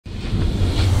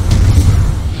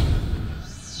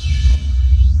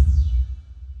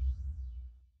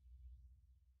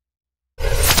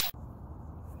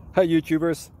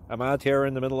YouTubers. I'm out here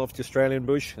in the middle of the Australian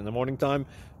bush in the morning time.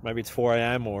 Maybe it's 4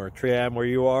 a.m. or 3 a.m. where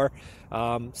you are.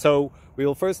 So we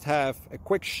will first have a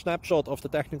quick snapshot of the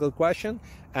technical question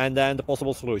and then the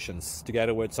possible solutions,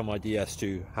 together with some ideas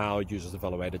to how users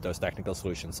evaluated those technical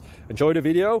solutions. Enjoy the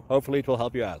video. Hopefully it will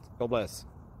help you out. God bless.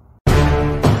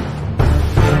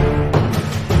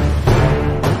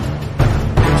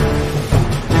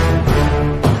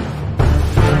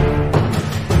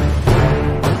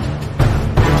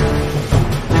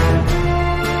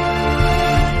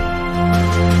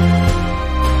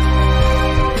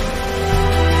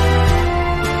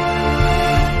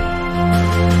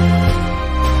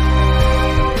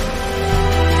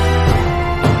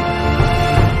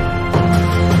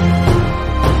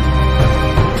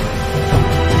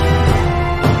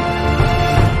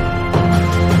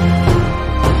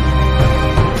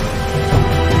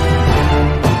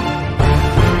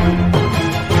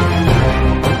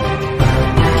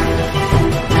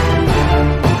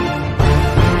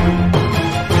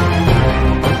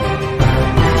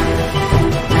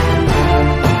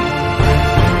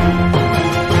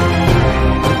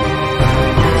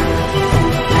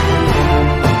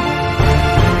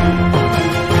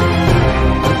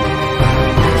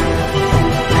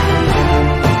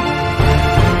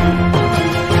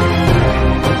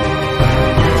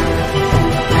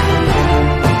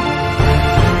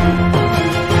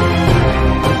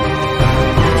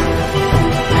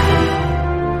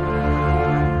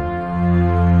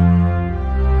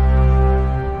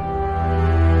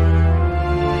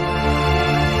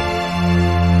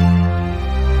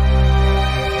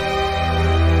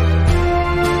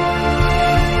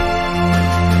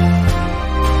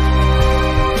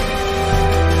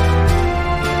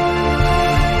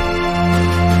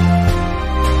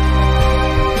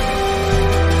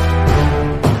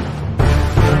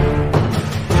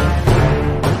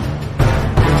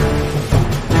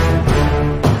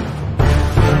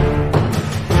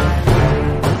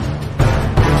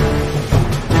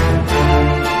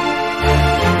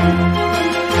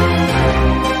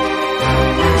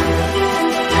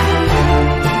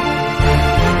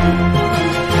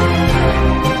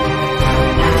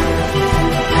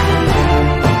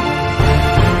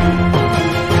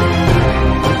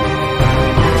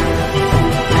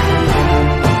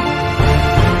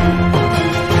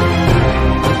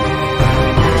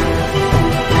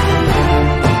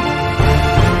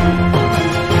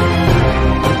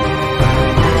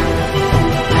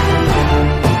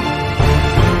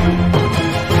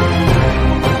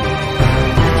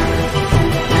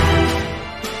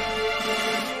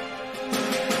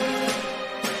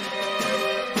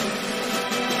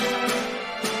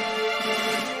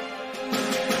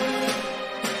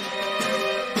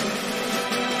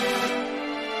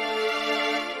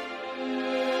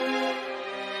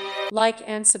 Like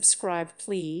and subscribe,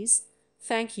 please.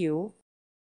 Thank you.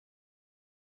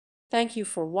 Thank you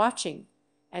for watching,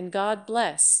 and God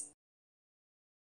bless.